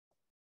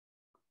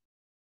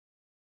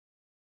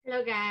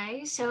Hello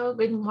guys, so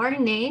good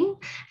morning.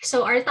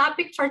 So our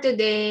topic for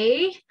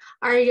today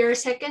are your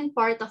second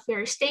part of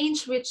your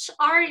stains, which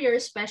are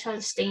your special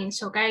stains.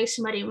 So guys,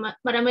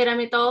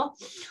 marami-rami to.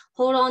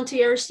 Hold on to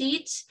your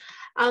seats.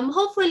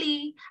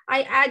 Hopefully,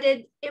 I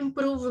added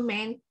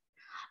improvement.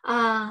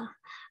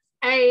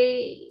 I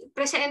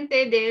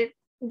presented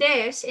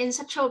this in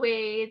such a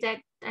way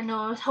that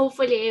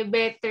hopefully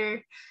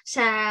better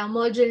sa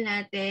module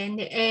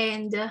natin,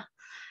 and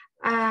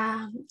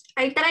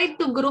I tried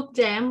to group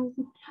them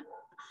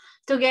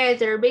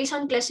together based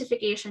on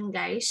classification,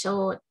 guys.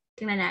 So,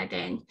 tingnan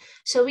natin.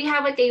 So, we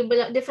have a table,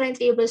 different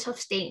tables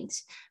of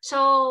stains.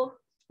 So,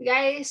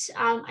 guys,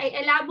 I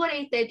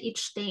elaborated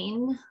each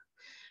stain.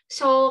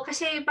 So,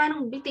 kasi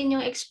parang bitin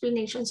yung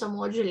explanation sa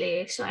module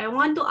eh. So, I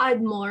want to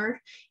add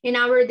more in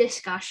our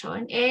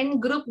discussion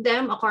and group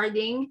them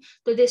according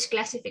to this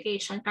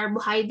classification.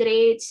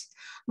 Carbohydrates,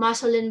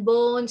 muscle and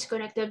bones,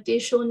 connective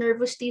tissue,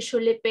 nervous tissue,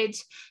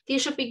 lipids,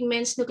 tissue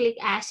pigments, nucleic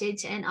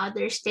acids, and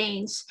other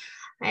stains.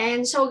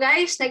 And so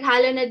guys,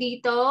 naghalo na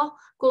dito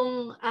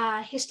kung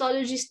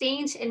histology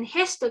stains and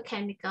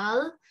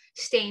histochemical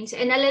stains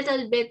and a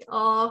little bit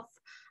of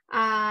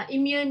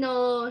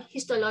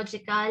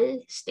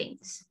immunohistological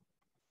stains.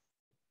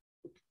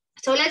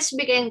 So let's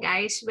begin,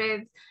 guys,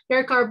 with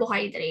your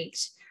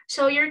carbohydrates.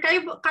 So your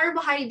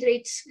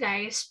carbohydrates,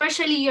 guys,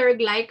 especially your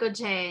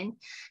glycogen,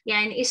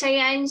 yan, isa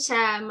yan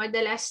sa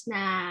madalas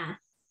na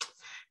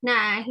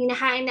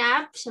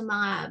hinahanap sa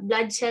mga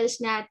blood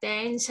cells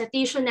natin, sa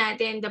tissue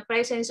natin, the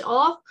presence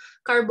of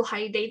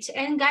carbohydrates.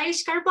 And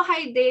guys,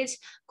 carbohydrates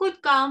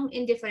could come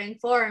in different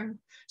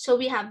form. So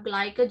we have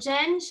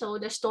glycogen, so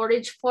the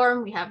storage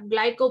form, we have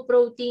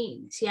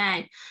glycoproteins,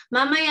 yan.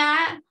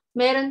 Mamaya,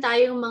 meron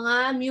tayong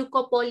mga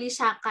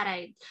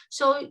mucopolysaccharide.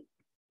 So,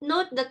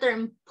 note the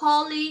term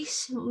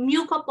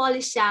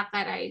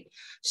mucopolysaccharide.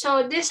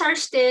 So, these are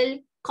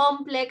still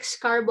complex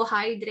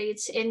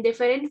carbohydrates in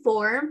different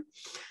form.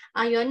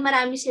 Ayun,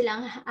 marami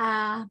silang,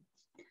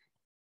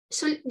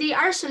 they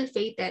are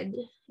sulfated.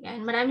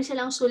 Yan, marami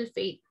silang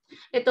sulfate.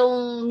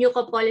 Itong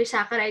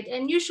mucopolysaccharide.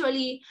 And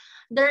usually,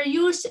 their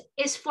use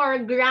is for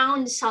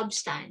ground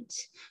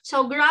substance.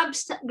 So,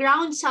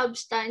 ground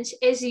substance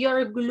is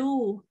your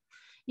glue.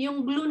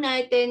 Yung glue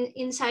natin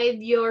inside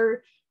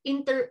your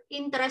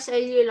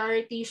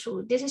intracellular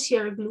tissue. This is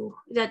your glue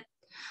that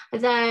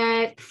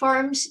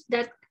forms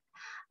that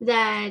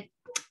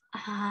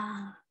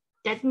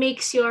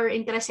makes your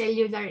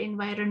intracellular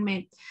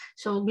environment.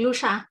 So glue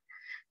siya.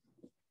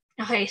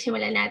 Okay,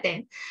 simulan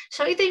natin.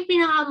 So ito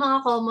yung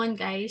mga common,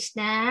 guys,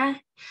 na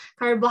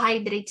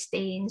carbohydrate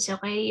stains.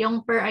 Okay,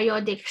 yung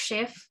periodic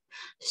shift.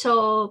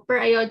 So,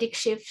 periodic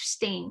shift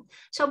stain.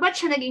 So, ba't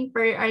siya naging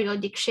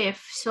periodic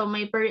shift? So,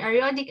 may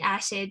periodic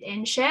acid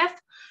and shift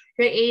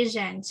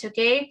reagents,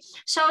 okay?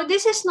 So,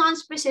 this is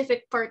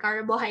non-specific for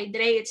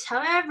carbohydrates.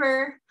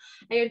 However,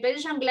 ayun,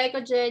 pwede siyang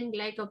glycogen,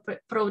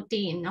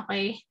 glycoprotein,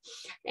 okay?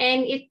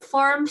 And it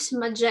forms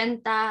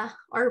magenta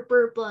or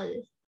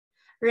purple,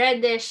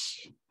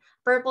 reddish,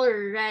 purple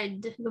or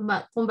red,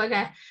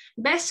 kumbaga,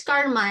 best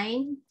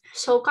carmine.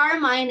 So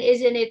carmine,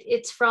 isn't it?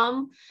 It's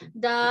from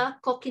the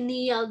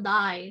cochineal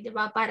dye,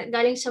 diba? Para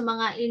galing sa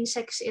mga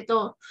insects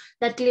ito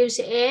that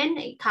lives in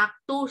a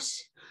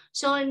cactus.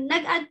 So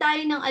nag-add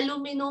tayo ng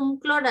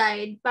aluminum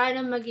chloride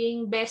para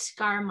maging best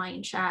carmine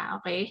siya,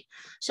 okay?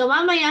 So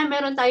mamaya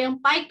meron tayong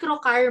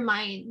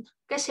picrocarmine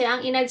kasi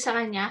ang inad sa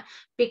kanya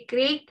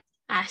picric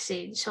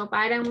acid. So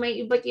parang may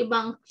iba't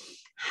ibang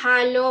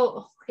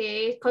halo,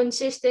 okay?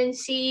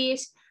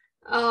 Consistencies,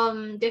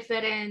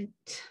 different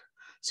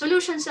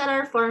solutions that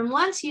are formed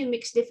once you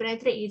mix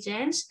different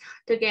reagents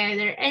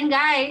together. And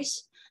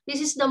guys, this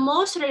is the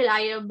most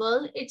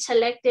reliable. It's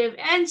selective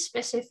and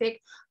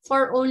specific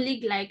for only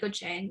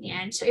glycogen.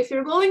 Yan. So if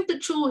you're going to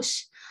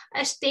choose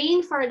a stain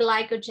for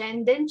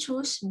glycogen, then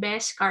choose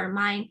best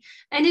carmine.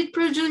 And it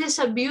produces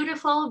a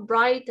beautiful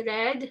bright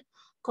red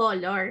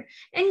color.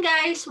 And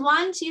guys,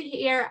 once you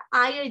hear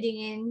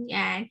iodine,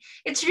 yan,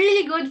 it's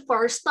really good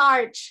for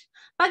starch.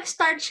 Pag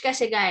starch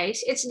kasi, guys,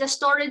 it's the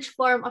storage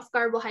form of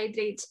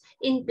carbohydrates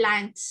in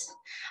plants.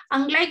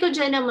 Ang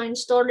glycogen naman,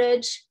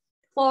 storage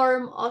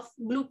form of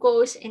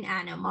glucose in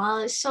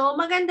animals. So,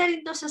 maganda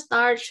rin to sa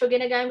starch. So,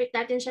 ginagamit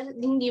natin siya,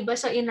 hindi ba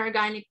sa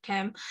inorganic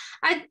chem.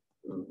 At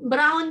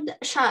brown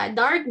siya,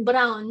 dark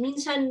brown.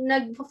 Minsan,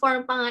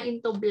 nag-form pa nga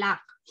into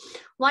black.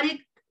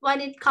 When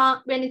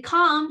it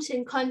comes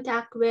in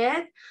contact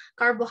with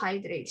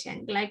carbohydrates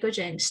and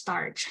glycogen,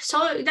 starch.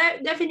 So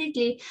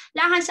definitely,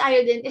 lahans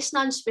iodine is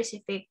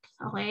non-specific.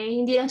 Okay?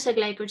 Hindi lang sa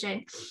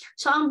glycogen.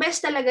 So ang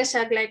best talaga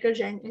sa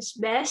glycogen is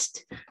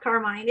best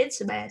carmine.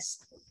 It's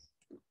best.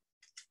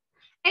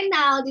 And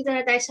now, dito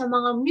na tayo sa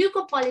mga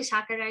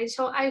mucopolysaccharides.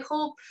 So I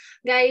hope,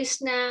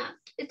 guys, na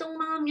itong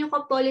mga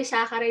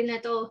mucopolysaccharides na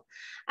to,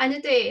 ano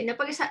to eh,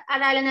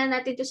 napag-aralan na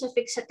natin to sa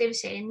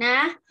fixatives eh,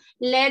 na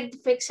lead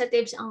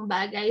fixatives ang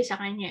bagay sa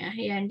kanya.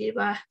 Yan, di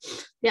ba?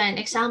 Yan,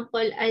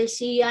 example,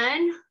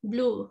 Alcian,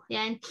 blue.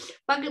 Yan.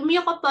 Pag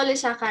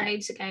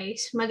mucopolysaccharides,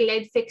 guys,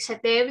 mag-lead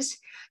fixatives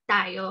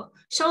tayo.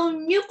 So,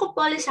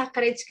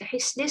 mucopolysaccharides,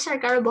 guys, these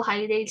are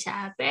carbohydrates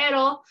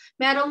pero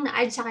merong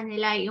na-add sa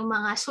kanila yung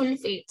mga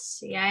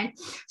sulfates. Yan.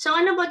 So,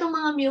 ano ba itong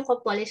mga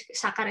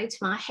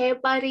mucopolysaccharides? Mga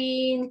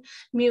heparin,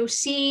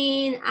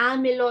 mucin,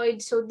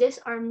 amyloid. So,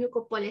 these are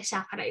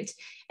mucopolysaccharides.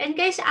 And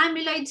guys,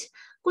 amyloids,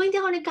 kung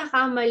hindi ako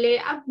nagkakamali,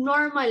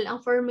 abnormal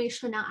ang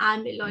formation ng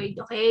amyloid,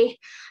 okay?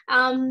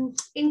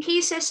 In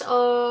cases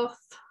of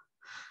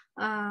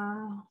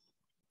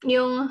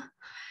yung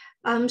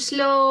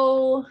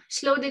slow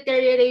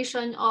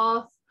deterioration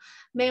of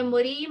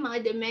memory,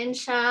 mga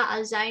dementia,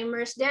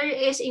 Alzheimer's, there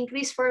is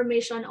increased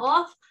formation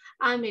of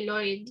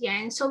amyloid.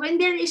 Yan. So when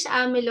there is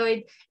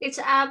amyloid, it's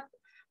a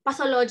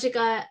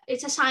pathological,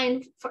 it's a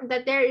sign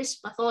that there is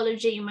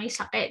pathology, may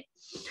sakit.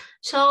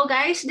 So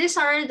guys, these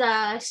are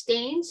the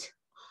stains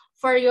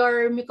for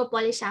your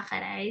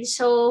mucopolysaccharides.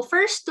 So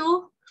first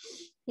two,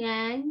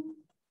 yan,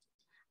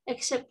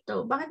 except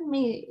to, bakit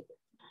may,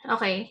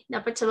 okay,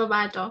 dapat sa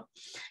baba to.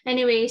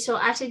 Anyway,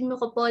 so acid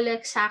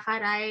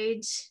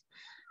mucopolysaccharides,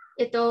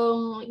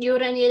 itong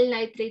uranyl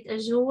nitrate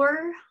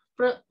azure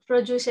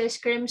produces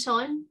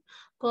crimson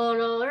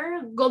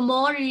color,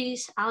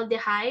 Gomorrhees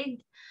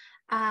aldehyde,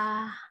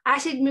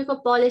 acid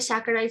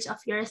mucopolysaccharides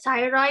of your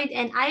thyroid,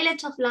 and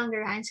islets of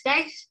Langerhans.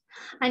 Guys,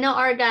 ano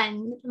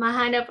organ?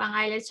 Mahanap ang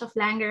islets of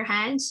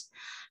Langerhans.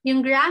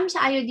 Yung gram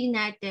sa iodine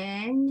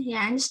natin,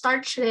 yan,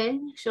 starch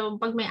rin. So,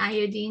 pag may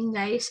iodine,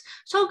 guys.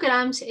 So,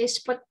 grams is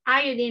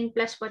iodine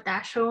plus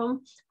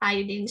potassium,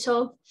 iodine.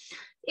 So,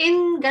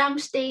 in gram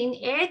stain,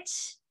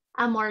 it's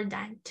a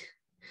mordant.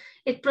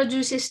 It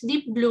produces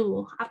deep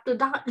blue up to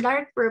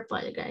dark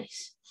purple,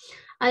 guys.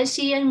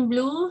 Alcian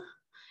blue,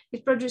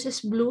 it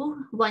produces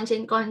blue once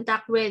in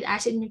contact with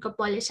acid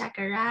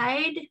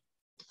mucopolysaccharide.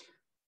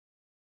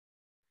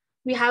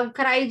 We have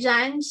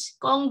Cryjans,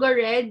 Congo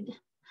red.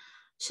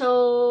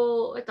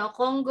 So, ito,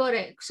 Congo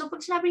red. So,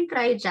 pag sinabing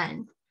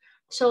Cryjan,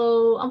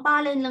 so, ang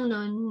pangalan lang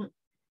nun,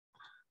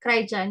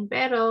 Cryjan,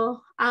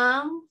 pero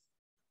ang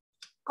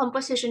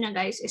composition na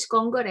guys is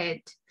Congo red.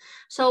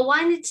 So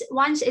once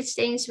it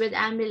stains with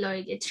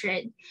amyloid, it's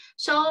red.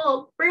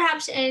 So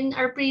perhaps in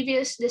our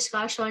previous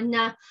discussion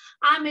na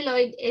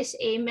amyloid is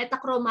a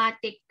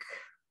metachromatic.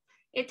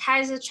 It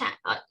has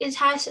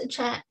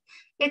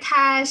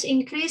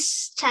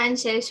increased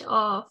chances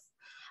of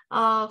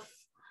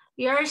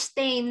your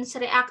stains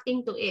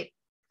reacting to it.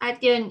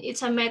 At yun,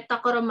 it's a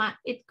metachromatic.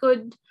 It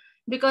could,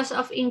 because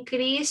of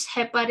increased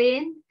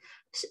heparin,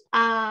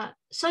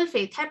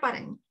 sulfate,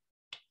 heparin.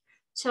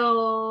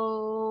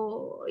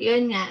 So,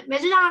 yun nga.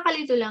 Medyo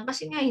nakakalito lang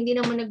kasi nga hindi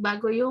naman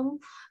nagbago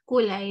yung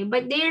kulay.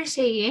 But they're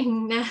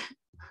saying na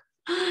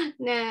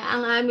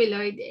ang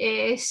amyloid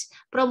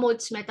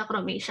promotes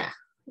metachromasia.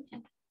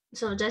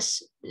 So,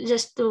 just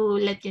to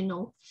let you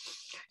know.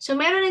 So,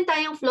 meron din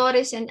tayong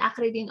fluorescent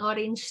acridine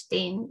orange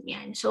stain.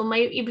 Yan. So,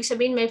 ibig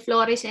sabihin may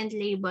fluorescent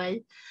label.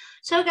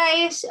 So,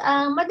 guys,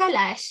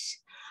 madalas,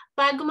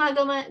 pag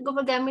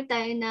gumagamit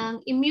tayo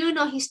ng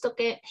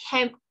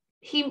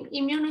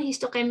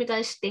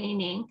immunohistochemical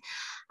staining,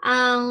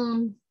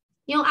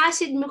 yung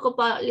acid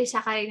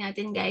mucopolysaccharide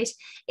natin, guys,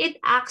 it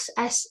acts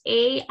as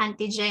a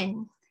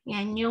antigen.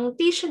 Yan, yung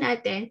tissue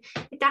natin,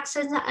 it acts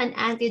as an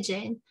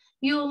antigen.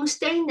 Yung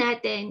stain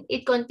natin,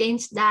 it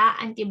contains the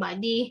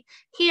antibody.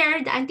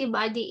 Here, the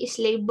antibody is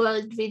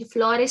labeled with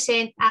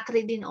fluorescent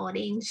acridine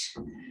orange.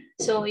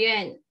 So,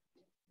 yan.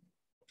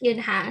 Yan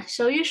ha.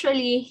 So,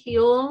 usually,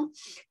 yung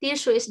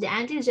tissue is the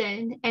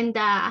antigen and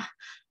the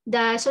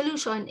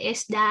solution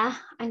is the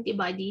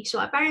antibody. So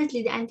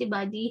apparently the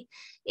antibody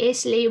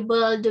is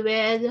labeled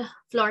with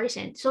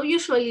fluorescent. So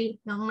usually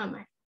lang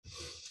naman.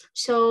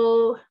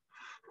 So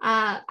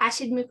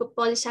acid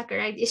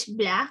mucopolysaccharide is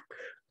black.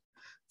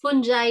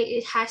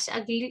 Fungi, it has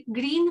a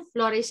green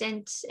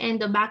fluorescence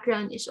and the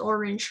background is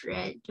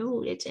orange-red.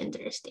 Oh, it's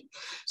interesting.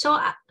 So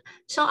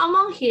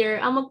among here,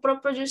 ang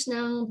magproduce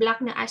ng black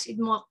na acid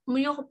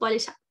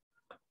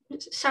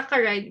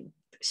mucopolysaccharide,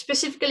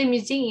 specifically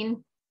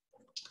mucin,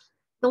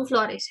 yung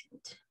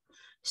fluorescent.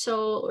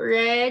 So,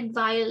 red,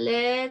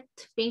 violet,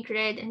 pink,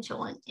 red, and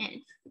so on. Yan.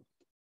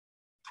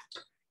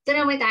 Ito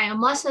naman tayo,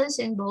 muscles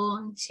and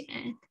bones.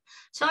 Yan.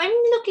 So, I'm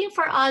looking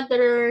for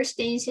other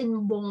stains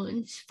in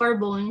bones, for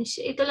bones.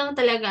 Ito lang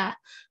talaga.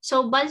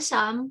 So,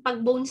 balsam,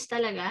 pag bones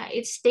talaga,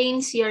 it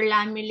stains your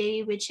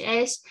lamellae, which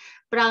is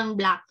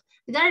brown-black.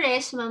 The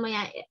rest,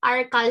 mamaya,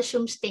 are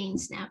calcium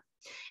stains na.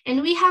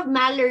 And we have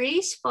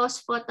mallories,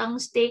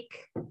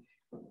 phosphotungstic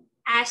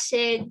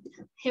acid,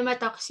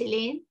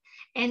 hematoxylin,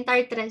 and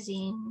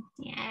tartrazine.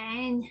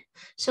 Yan.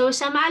 So,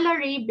 sa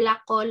mallory,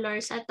 black color.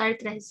 Sa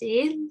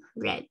tartrazine,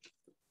 red.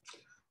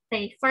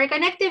 Okay. For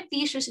connective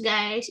tissues,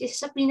 guys,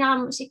 isa sa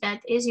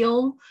pinakasikat is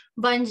yung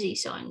Van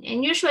Zison. And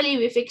usually,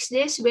 we fix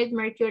this with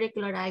mercury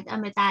chloride, a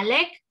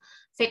metallic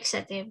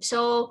fixative.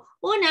 So,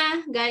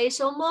 una, guys,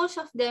 so most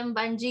of them,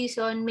 Van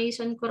Gieson,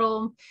 Mason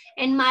Chrome,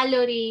 and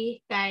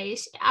Mallory,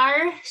 guys,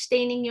 are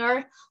staining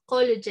your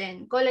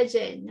collagen.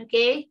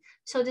 Okay?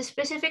 So, the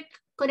specific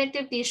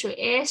connective tissue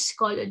is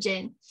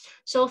collagen.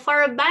 So,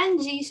 for Van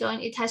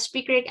Gieson, it has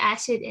picric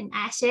acid and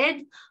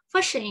acid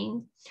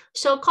fuchsin.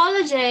 So,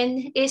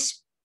 collagen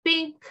is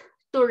pink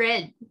to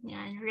red.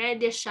 Yan,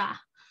 reddish siya.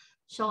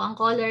 So, ang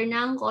color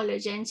ng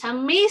collagen. Sa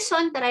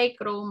Mason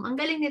trichrome, ang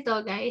galing nito,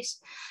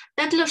 guys.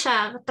 Tatlo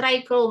siya,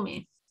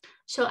 trichrome eh.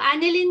 So,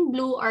 aniline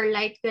blue or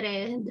light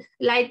red,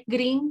 light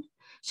green.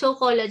 So,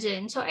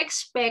 collagen. So,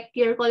 expect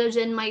your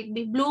collagen might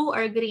be blue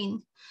or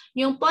green.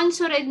 Yung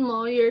ponzo red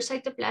mo, your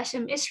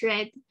cytoplasm is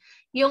red.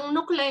 Yung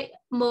nuclei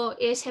mo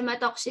is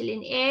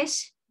hematoxylin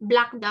is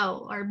black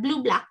daw or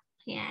blue-black.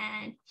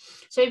 Yan.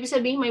 So, ibig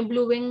sabihin may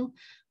bluing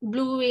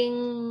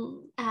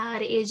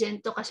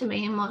reagent to kasi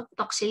may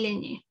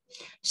hematoxylin eh.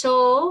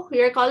 So,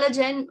 your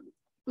collagen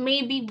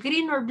may be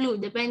green or blue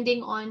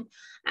depending on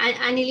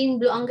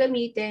aniline blue ang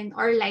gamitin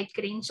or light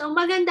green. So,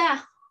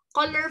 maganda.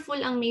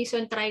 Colorful ang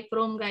Mason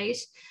trichrome,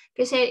 guys.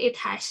 Kasi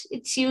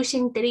it's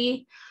using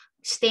 3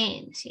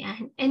 stains.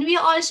 Yan. And we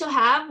also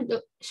have,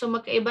 so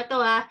magkaiba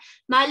to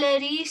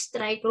Mallory's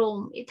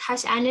trichrome. It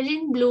has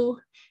aniline blue,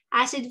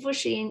 acid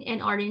fuchsin,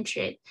 and orange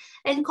red.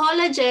 And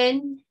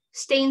collagen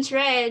stains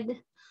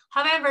red.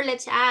 However,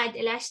 let's add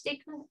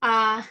elastic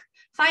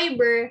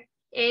fiber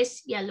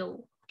is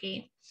yellow.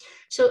 Okay.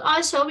 So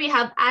also we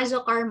have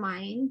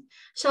azocarmine.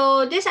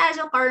 So this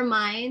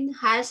azocarmine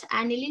has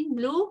aniline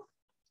blue.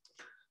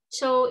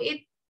 So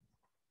it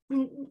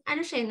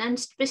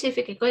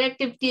non-specific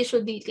connective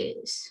tissue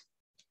details.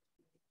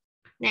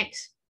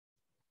 Next.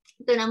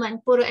 Ito naman,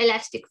 puro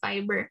elastic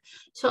fiber.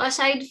 So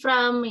aside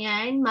from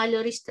yan,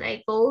 Mallory's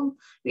trichrome,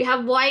 we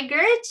have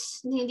Weigert's.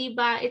 Hindi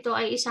ba ito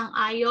ay isang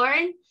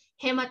iron,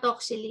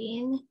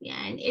 hematoxylin.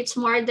 Yan. It's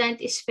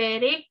mordant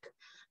spheric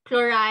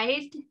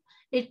chloride.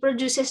 It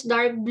produces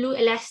dark blue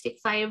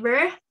elastic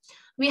fiber.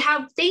 We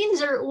have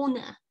Tainzer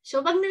una. So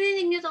pag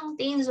narinig nyo tong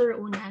Tainzer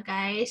una,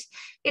 guys,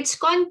 its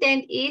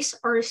content is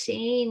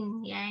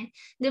ursine. Yan.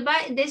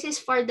 Diba? This is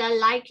for the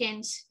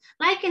lichens.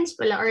 Lichens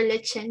pala or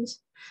lichens.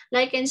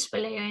 Lichens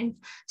pala yun.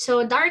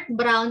 So dark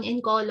brown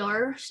in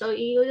color. So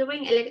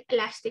yung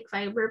elastic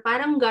fiber.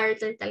 Parang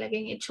garter talaga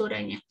yung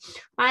itsura niya.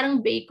 Parang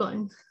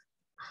bacon.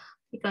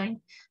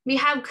 Okay. We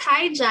have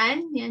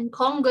Kaijan, yan,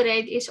 Congo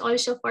red is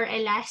also for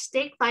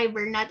elastic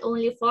fiber, not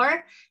only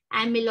for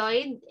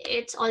amyloid,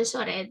 it's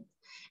also red.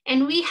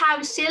 And we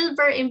have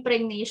silver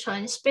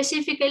impregnation,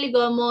 specifically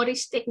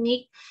Gomori's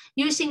technique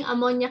using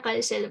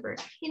ammoniacal silver.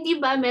 Hindi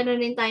ba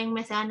meron rin tayong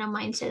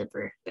methanamine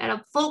silver?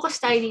 Pero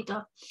focus tayo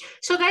dito.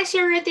 So guys,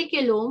 your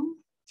reticulum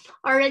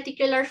or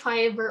reticular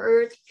fiber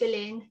or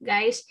reticulin,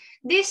 guys,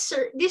 this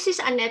is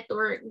a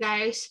network,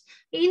 guys.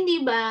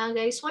 Hindi ba,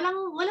 guys,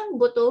 walang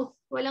buto.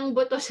 Walang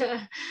buto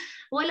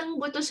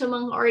sa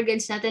mga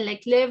organs natin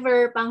like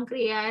liver,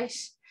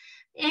 pancreas.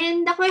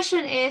 And the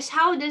question is,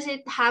 how does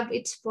it have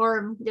its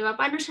form? Di ba?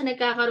 Paano siya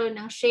nagkakaroon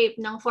ng shape,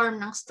 ng form,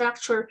 ng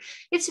structure?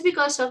 It's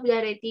because of the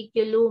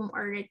reticulum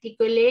or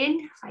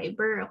reticulin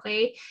fiber,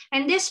 okay?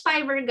 And this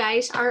fiber,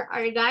 guys, are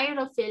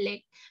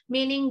argyrophilic,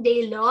 meaning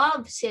they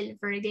love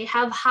silver. They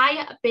have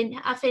high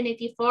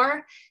affinity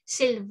for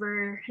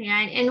silver.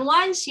 Yan. And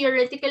once your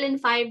reticulin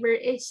fiber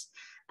is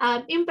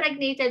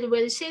impregnated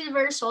with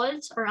silver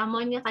salts or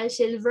ammoniacal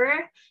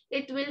silver,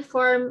 it will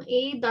form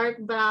a dark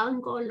brown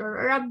color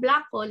or a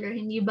black color,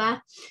 hindi ba?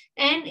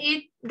 And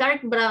it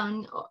dark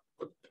brown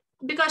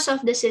because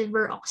of the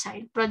silver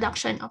oxide,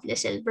 production of the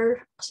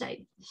silver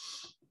oxide.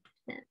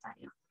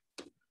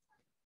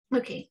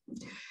 Okay.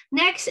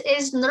 Next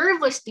is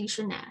nervous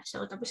tissue na.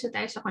 So tapos na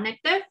tayo sa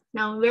connective.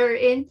 Now we're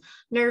in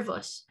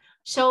nervous.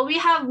 So we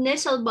have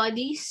nasal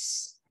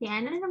bodies.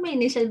 Yan, ano may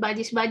nasal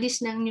bodies? Bodies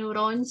ng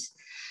neurons.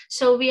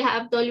 So we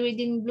have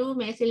toluidine blue,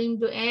 methylene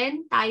blue,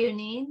 and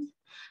thionine.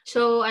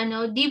 So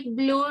deep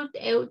blue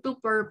to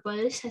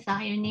purple sa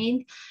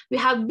thionine. We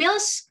have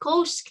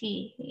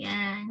Bilskowski.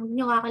 Yan, huwag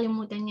niyo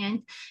kakalimutan yan.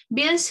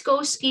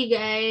 Bilskowski,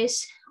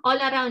 guys, all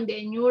around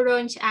the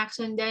neurons,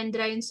 axon,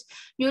 dendrines,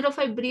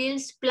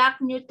 neurofibrils, plaque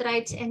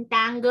nutrites, and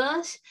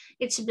tangles.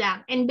 It's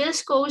black. And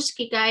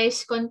Bilskowski,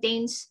 guys,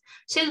 contains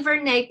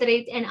silver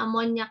nitrate and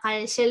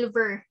ammoniacal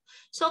silver.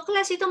 So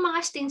class itong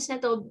mga stains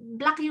na to,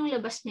 black yung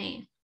labas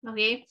niya eh.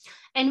 Okay,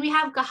 and we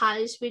have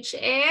Cahals, which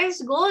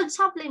is gold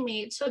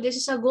sublimate. So this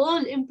is a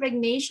gold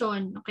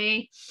impregnation,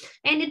 okay,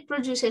 and it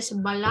produces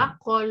black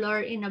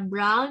color in a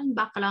brown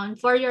background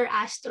for your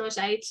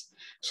astrocytes.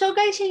 So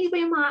guys, hindi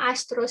ba yung mga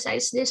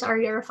astrocytes? These are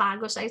your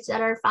phagocytes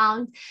that are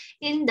found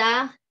in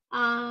the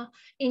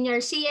in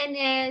your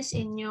CNS,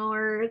 in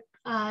your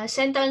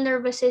central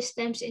nervous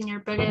systems, in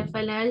your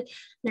peripheral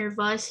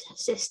nervous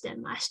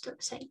system,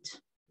 astrocytes.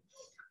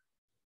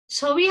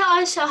 So we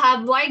also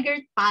have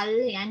Weigert PAL.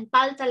 Yan,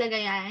 PAL talaga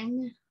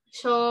yan.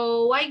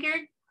 So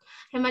Weigert,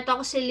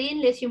 hematoxylin,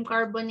 lithium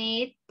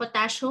carbonate,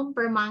 potassium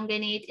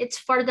permanganate.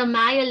 It's for the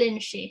myelin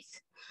sheath.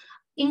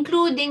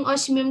 including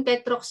osmium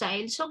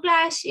tetroxide. So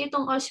class,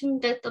 itong osmium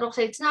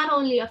tetroxide is not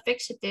only a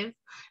fixative,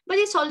 but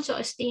it's also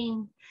a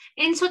stain.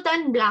 And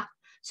Sudan black.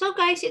 So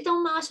guys,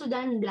 itong mga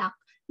Sudan black,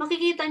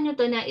 makikita nyo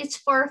to na it's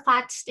for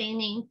fat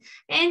staining.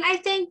 And I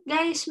think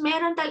guys,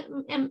 meron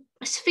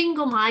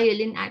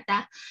sphingomyelin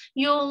ata,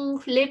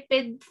 yung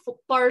lipid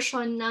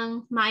portion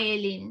ng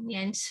myelin.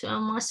 Yan, so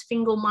mga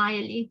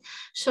sphingomyelin.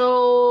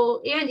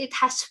 So, yun, it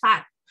has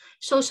fat.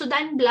 So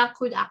Sudan black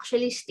would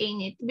actually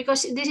stain it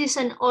because this is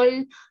an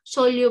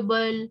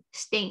oil-soluble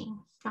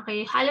stain.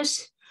 Okay,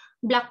 halos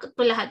black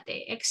to lahat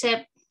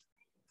except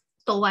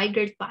to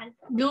Weigert pal,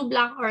 blue,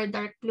 black, or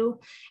dark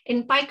blue.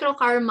 In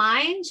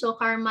picrocarmine, so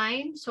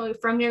carmine, so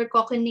from your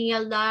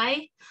cochineal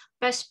dye,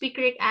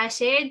 picric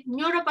acid,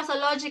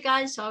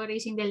 neuropathological,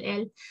 sorry, single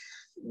L,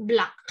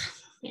 black.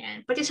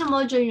 Yan. Pati sa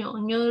module nyo,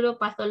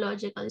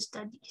 neuropathological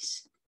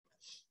studies.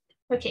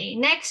 Okay,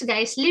 next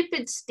guys,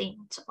 lipid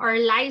stains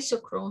or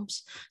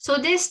lysochromes. So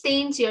this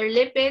stains your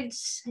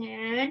lipids.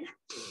 And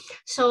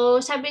so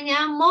sabi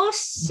niya,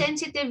 most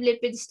sensitive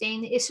lipid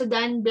stain is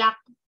Sudan black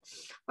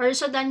or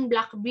Sudan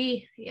black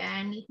B.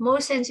 Yan,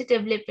 most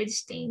sensitive lipid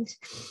stains.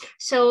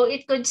 So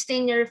it could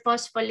stain your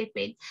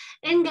phospholipid.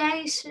 And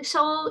guys,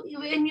 so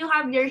when you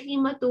have your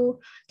hema2,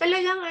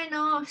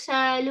 talagang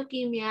sa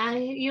leukemia,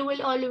 you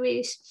will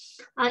always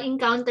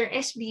encounter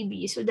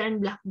SBB, Sudan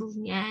black blue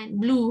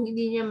yan. Blue,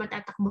 hindi niya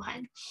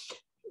matatakbuhan.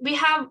 We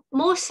have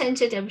most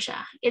sensitive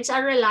siya. It's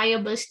a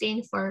reliable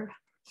stain for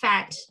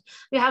fats.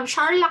 We have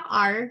Charlock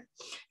R.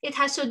 It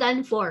has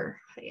Sudan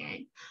 4.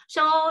 Ayan.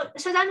 So,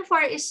 Sudan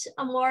 4 is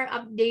a more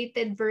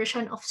updated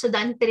version of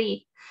Sudan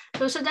 3.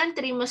 So, Sudan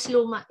 3 mas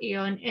luma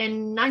yun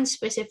and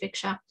non-specific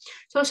siya.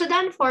 So,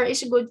 Sudan 4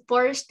 is good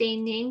for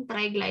staining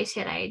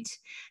triglycerides.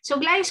 So,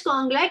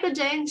 ang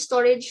glycogen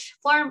storage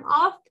form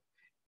of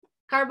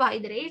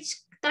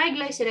carbohydrates.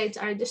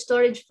 Triglycerides are the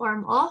storage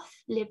form of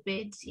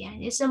lipids. Yan.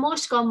 It's the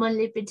most common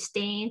lipid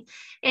stain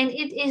and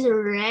it is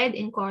red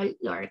in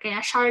color.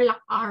 Kaya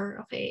Charlock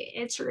R, okay,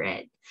 it's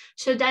red.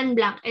 Sudan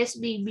black,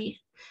 SBB.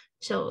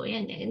 So,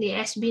 yan, in the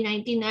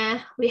SB19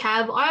 na, we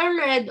have oil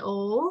red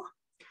O.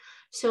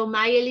 So,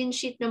 myelin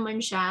sheet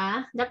naman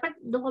siya. Dapat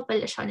doon ko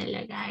pala siya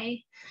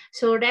nilagay.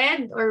 So,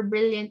 red or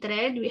brilliant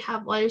red, we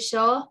have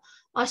also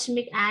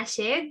osmic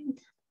acid.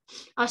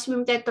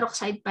 Osmium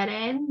tetroxide pa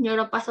rin.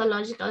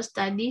 Neuropathological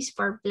studies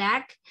for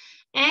black.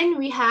 And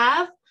we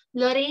have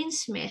Lorraine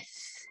Smith.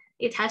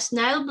 It has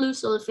Nile blue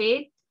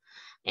sulfate.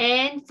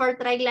 And for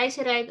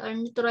triglyceride or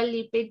neutral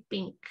lipid,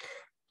 pink.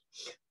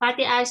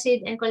 Fatty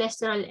acid and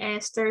cholesterol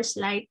esters,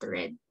 light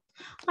red.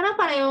 Parang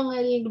parehong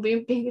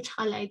yung pink at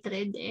saka light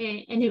red.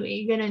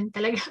 Anyway, ganun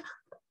talaga.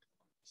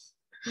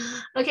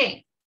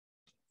 Okay.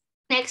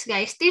 Next,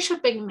 guys, tissue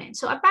pigment.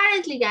 So,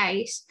 apparently,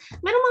 guys,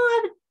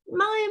 merong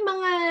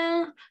mga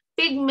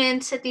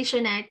pigments sa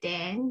tissue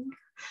natin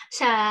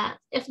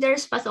if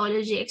there's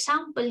pathology.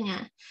 Example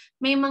nga,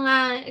 may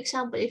mga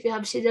example if you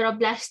have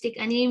sideroblastic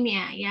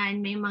anemia,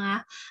 yan, may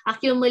mga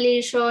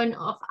accumulation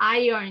of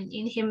iron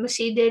in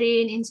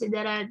hemosiderin, in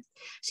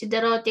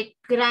siderotic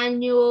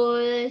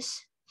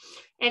granules,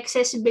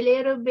 excess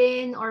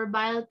bilirubin or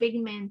bile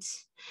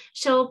pigments.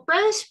 So,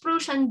 Pearl's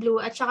Prussian blue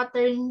at saka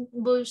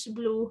Turnbull's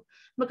blue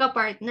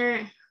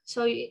magka-partner.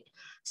 So,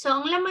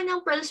 ang laman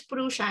ng Pearl's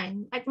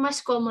Prussian, at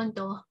mas common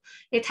to,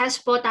 it has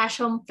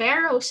potassium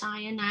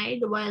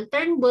ferrocyanide, while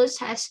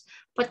Turnbull's has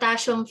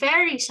potassium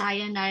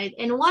ferricyanide.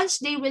 And once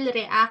they will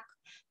react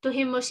to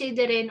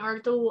hemosiderin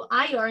or to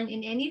iron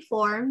in any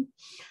form,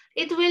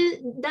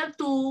 the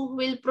two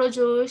will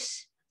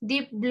produce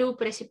deep blue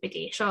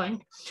precipitation.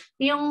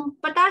 Yung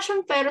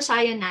potassium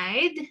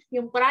ferrocyanide,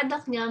 yung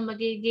product niya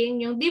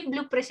magiging, yung deep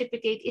blue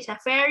precipitate is a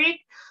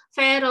ferric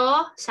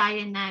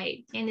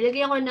ferrocyanide. And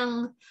nilagyan ko ng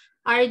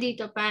R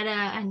dito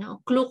para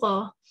clue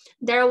ko.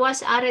 There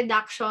was a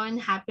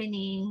reduction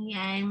happening.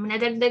 Yan,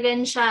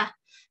 nadagdagan siya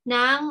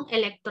ng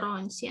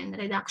electrons. Yan,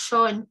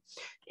 reduction.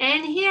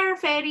 And here,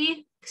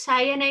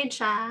 ferricyanide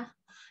siya.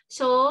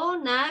 So,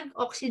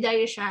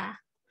 nag-oxidize siya.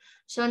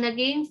 So,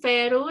 naging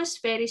ferrous,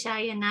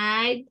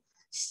 ferricyanide,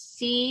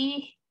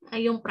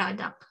 yung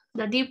product.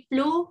 The deep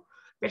blue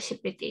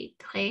precipitate.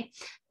 Okay?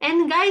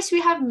 And guys, we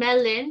have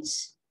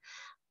melons.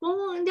 Kung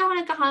hindi ako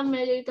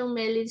nagkakamali itong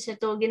melons na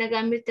to,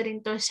 ginagamit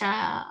rin to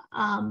sa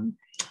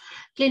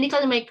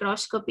clinical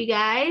microscopy,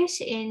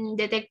 guys, in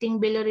detecting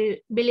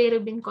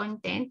bilirubin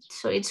content.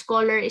 So, its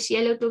color is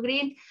yellow to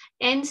green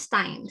and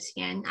stains.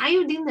 Yan.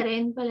 Iodine na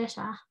rin pala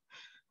siya.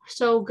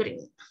 So,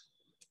 green.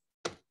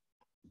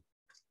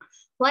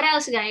 What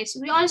else, guys?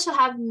 We also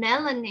have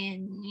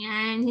melanin.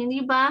 Yan,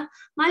 hindi ba?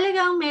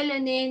 Mahalaga ang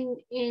melanin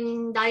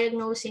in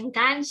diagnosing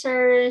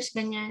cancers,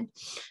 ganyan.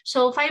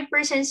 So, 5%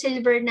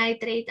 silver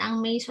nitrate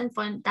ang Mason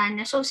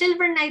Fontana. So,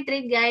 silver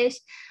nitrate, guys,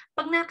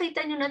 pag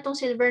nakita nyo na itong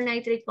silver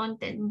nitrate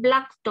content,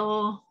 black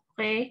to.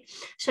 Okay?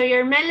 So,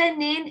 your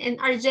melanin and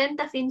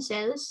argentaphine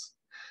cells.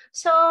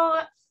 So,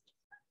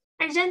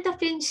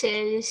 argentaphine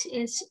cells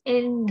is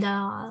in the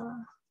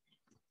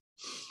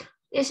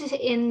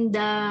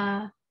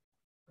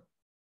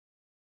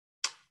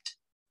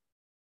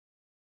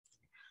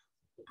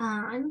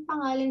Anong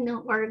pangalan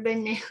ng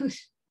organ na yun?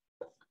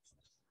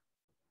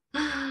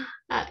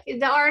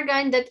 The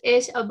organ that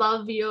is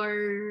above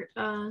your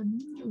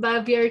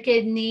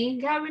kidney.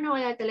 Grabe na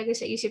wala talaga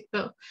sa isip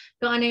ko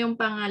kung ano yung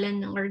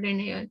pangalan ng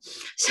organ na yun.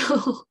 So,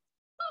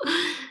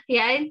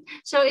 yan.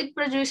 So, it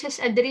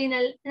produces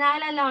adrenal.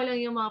 Naalala ko lang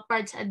yung mga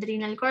parts.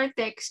 Adrenal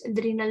cortex,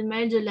 adrenal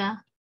medulla,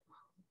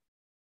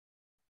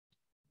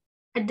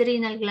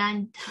 adrenal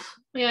gland.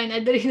 Ayan,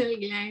 adrenal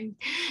gland.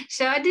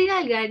 So,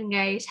 adrenal gland,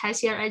 guys,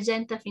 has your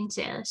argentophin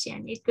cells.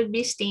 Yan. It could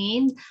be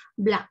stained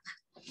black.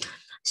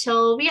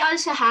 So, we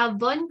also have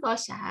von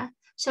Cosa.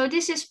 So,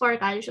 this is for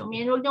calcium.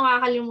 Yan, huwag niyo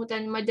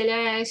kakalimutan.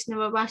 Madalas,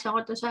 nababasa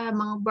ko to sa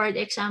mga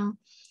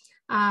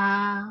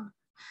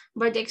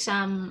board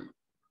exam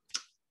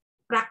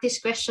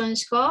practice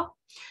questions ko.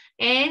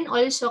 And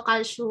also,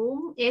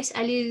 calcium is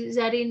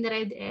alizarin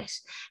red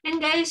S. And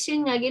guys,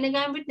 yun nga,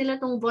 ginagamit nila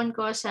tong von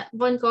Cosa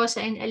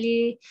and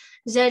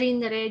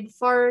alizarin red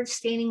for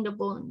staining the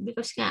bone.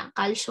 Because nga,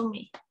 calcium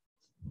eh.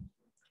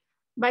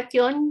 But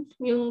yun,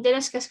 yung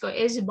dinaskas ko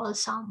is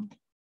balsam.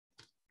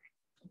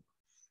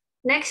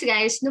 Next,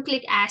 guys,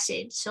 nucleic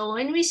acid. So,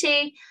 when we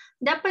say,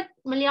 dapat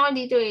mali ako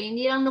dito eh,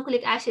 hindi lang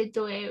nucleic acid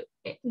to eh.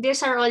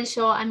 These are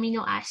also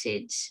amino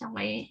acids.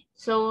 Okay?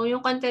 So,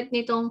 yung content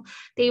nitong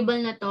table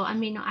na to,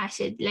 amino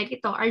acid. Like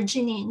ito,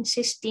 arginine,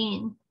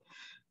 cysteine.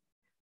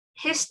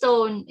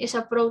 Histone is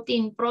a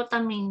protein,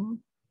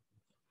 protamine.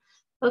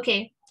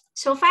 Okay.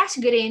 So, fast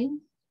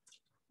green,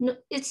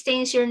 it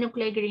stains your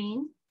nuclear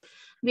green.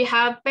 We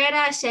have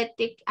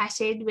peracetic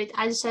acid with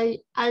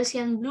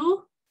Alcian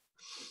blue.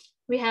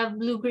 We have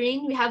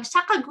blue-green. We have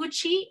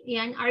Sakaguchi.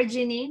 Yan,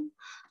 arginine.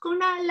 Kung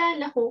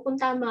naalala ko, kung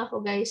tama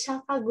ako guys,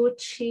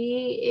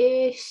 Sakaguchi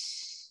is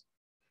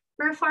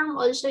performed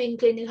also in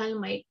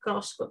clinical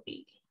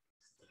microscopy.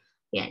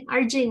 Yan,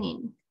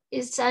 arginine.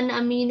 It's an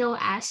amino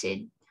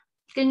acid.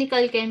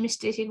 Clinical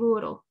chemistry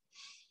siguro.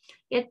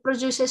 It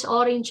produces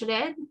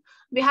orange-red.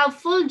 We have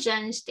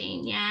fulgen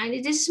stain. Yan,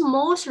 it is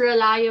most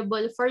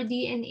reliable for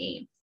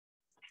DNA.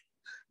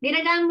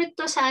 Ginagamit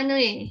to sa ano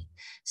eh,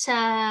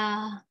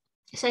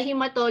 sa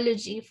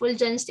hematology,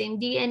 fulgen stain.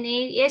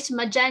 DNA is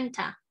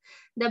magenta.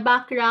 The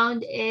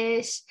background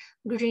is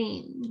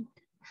green.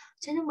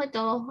 Saan ba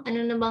to? Ano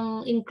na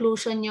bang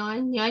inclusion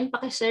yon? Yon,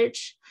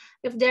 paki-search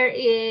if there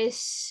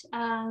is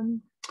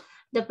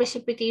the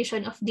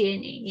precipitation of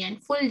DNA.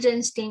 Yan,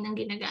 fulgen stain ang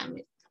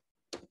ginagamit.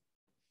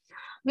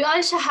 We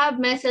also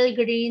have methyl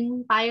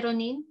green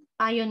pyronine.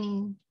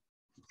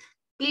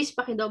 Please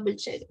paki-double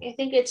check. I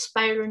think it's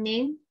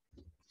pyronine.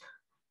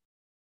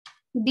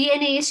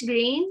 DNA is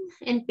green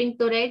and pink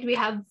to red. We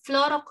have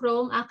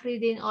fluorochrome,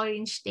 acridine,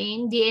 orange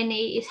stain.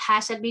 DNA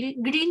has a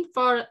green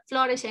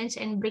fluorescence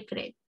and brick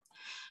red.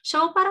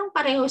 So parang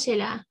pareho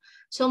sila.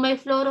 So may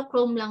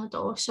fluorochrome lang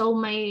to. So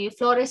may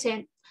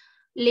fluorescent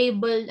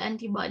labeled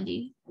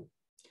antibody.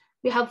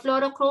 We have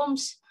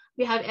fluorochromes.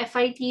 We have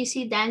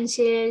FITC,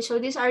 Dancil.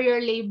 So these are your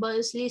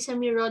labels.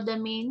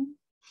 Lysamine,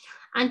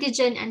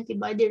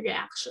 antigen-antibody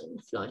reaction,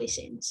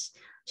 fluorescence.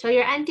 So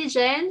your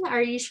antigen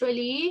are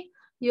usually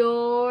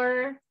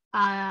your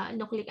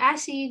nucleic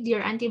acid,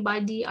 your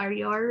antibody are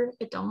your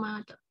itong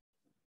mga to.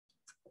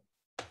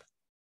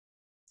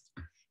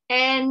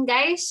 And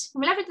guys,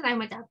 malapit na tayo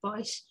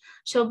matapos.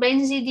 So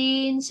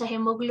benzidine sa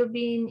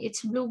hemoglobin, it's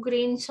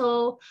blue-green.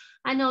 So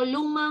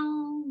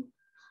lumang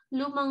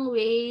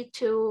way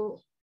to,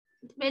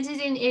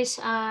 benzidine is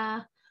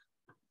an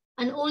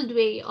old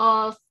way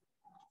of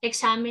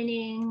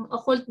examining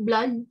occult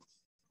blood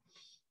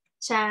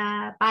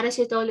sa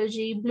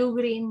parasitology,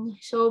 blue-green.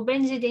 So,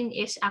 benzidine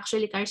is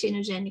actually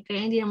carcinogenic,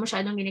 kaya hindi na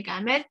masyadong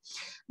ginagamit.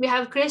 We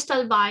have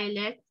crystal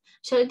violet.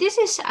 So, this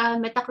is a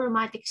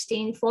metachromatic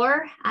stain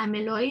for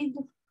amyloid.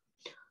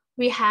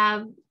 We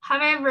have,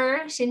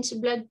 however, since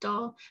blood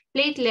to,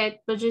 platelet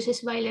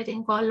produces violet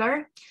in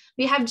color.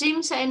 We have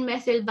Giemsa and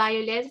methyl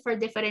violet for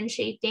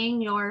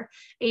differentiating your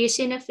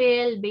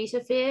eosinophil,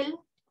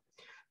 basophil.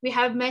 We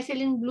have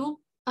methylene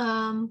blue,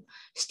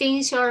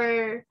 stains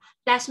your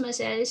plasma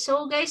cells.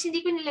 So guys,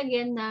 hindi ko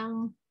nilagyan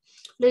ng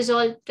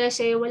result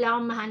kasi wala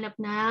akong mahanap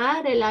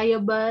na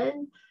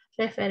reliable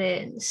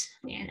reference.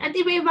 Ayan. At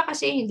iba-iba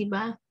kasi, hindi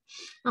ba,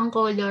 ang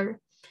color.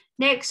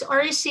 Next,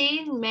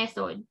 Orsine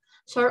method.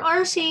 So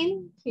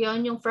Orsine,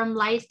 yon yung from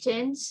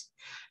lichens.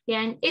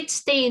 Yan, it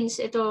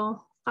stains, ito,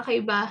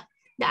 kakaiba,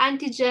 the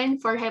antigen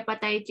for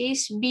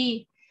hepatitis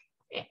B.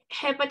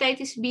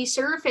 Hepatitis B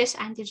surface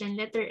antigen,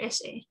 letter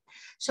S eh.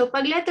 So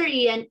pag letter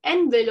E, an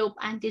envelope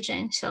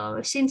antigen.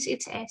 So since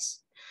it's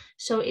S,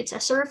 so it's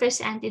a surface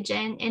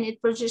antigen and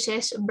it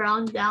produces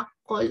brown-black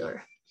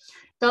color.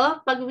 So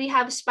pag we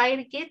have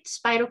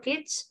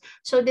spirochetes,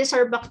 so these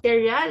are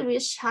bacteria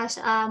which has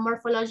a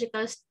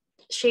morphological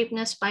shape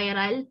na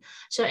spiral.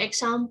 So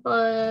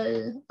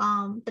example,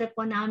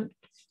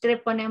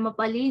 Treponema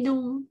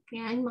pallidum,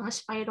 yan, mga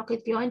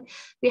spirochete yun.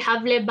 We have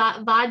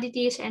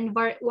Levaditis and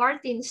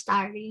Wartin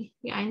stari.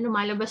 Yan,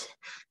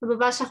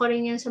 nababasa ko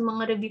rin yan sa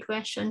mga review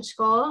questions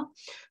ko.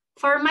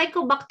 For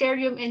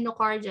Mycobacterium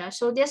endocardia,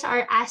 so these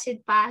are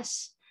acid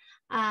pass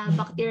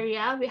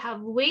bacteria. We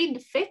have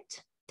Wade fit,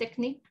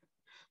 technique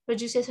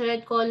produces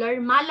red color.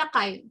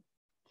 Malachite.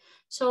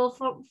 So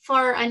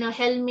for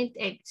helmet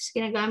eggs,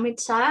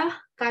 ginagamit sa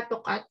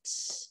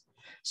catocats.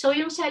 So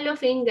yung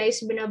cellophane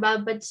guys,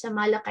 binababad sa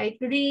malachite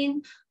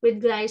green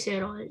with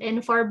glycerol and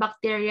for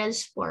bacterial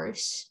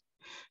spores.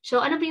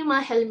 So ano ba yung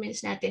mga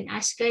helminths natin?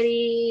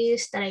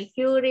 Ascaris,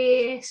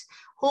 trichuris,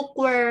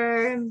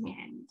 hookworm,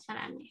 yan,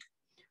 marami.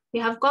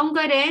 We have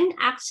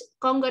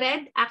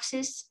congored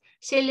axis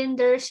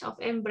cylinders of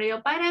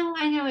embryo. Parang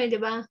di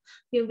ba?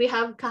 We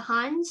have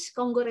kahans,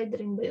 congored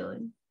rin ba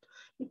yun?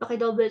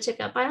 Ipaki-double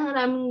check ka. Parang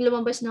maraming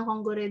lumabas na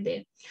congored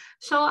eh.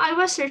 So, I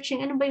was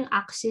searching ano ba yung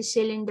axis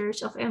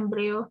cylinders of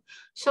embryo.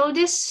 So,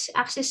 these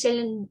axis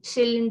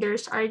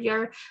cylinders are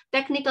your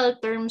technical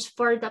terms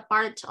for the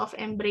parts of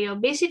embryo.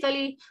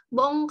 Basically,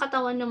 buong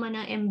katawan naman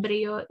ng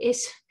embryo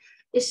is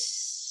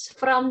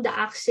from the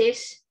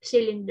axis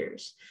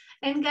cylinders.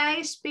 And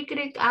guys,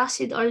 picric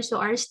acid also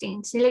are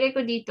stains. Nilagay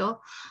ko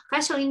dito.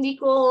 Kaso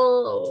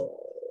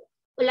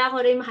wala ko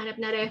rin mahanap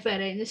na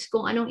reference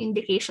kung anong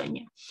indication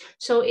niya.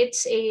 So,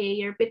 it's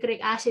your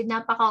picric acid.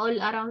 Napaka all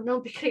around ng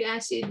picric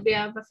acid. We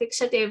have a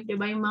fixative, di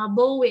ba? Yung mga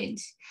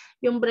Bowens,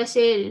 yung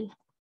Brazil.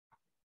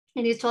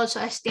 And it's also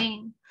a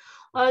stain.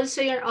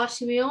 Also, your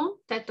osmium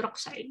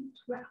tetroxide.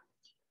 Wow.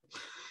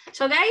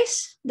 So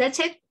guys,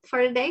 that's it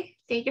for today.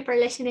 Thank you for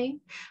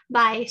listening.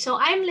 Bye. So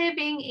I'm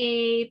leaving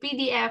a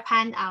PDF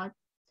handout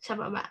sa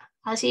baba.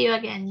 I'll see you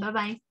again.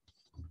 Bye-bye.